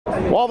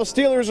While the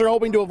Steelers are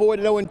hoping to avoid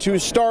an 0-2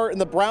 start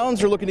and the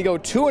Browns are looking to go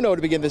 2-0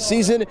 to begin the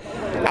season,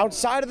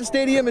 outside of the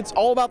stadium, it's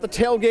all about the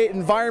tailgate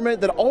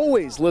environment that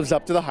always lives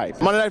up to the hype.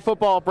 Monday Night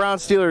Football,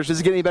 Browns-Steelers, does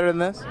it get any better than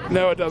this?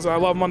 No, it doesn't. I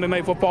love Monday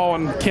Night Football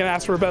and can't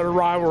ask for a better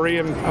rivalry,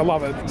 and I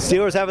love it.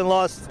 Steelers haven't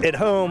lost at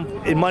home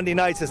in Monday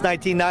night since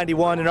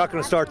 1991. They're not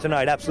going to start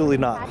tonight. Absolutely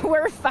not.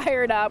 We're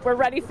fired up. We're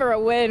ready for a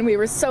win. We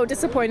were so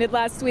disappointed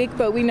last week,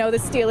 but we know the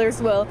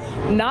Steelers will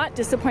not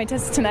disappoint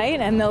us tonight,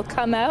 and they'll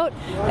come out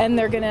and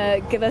they're going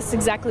to give us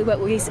exactly what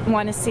we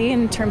want to see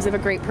in terms of a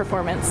great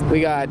performance.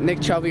 We got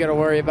Nick Chubb we got to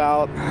worry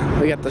about.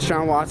 We got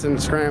Deshaun Watson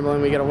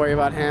scrambling. We got to worry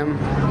about him.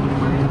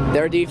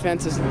 Their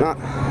defense is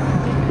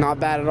not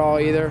bad at all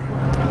either.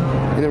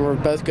 And then we're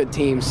both good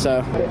teams. So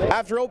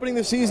after opening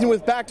the season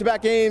with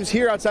back-to-back games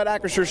here outside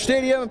Acrisure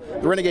Stadium,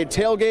 the Renegade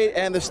Tailgate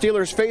and the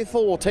Steelers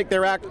faithful will take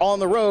their act on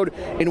the road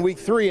in Week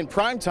 3 in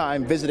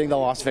primetime, visiting the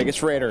Las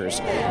Vegas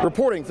Raiders.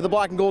 Reporting for the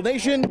Black and Gold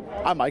Nation,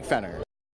 I'm Mike Fenner.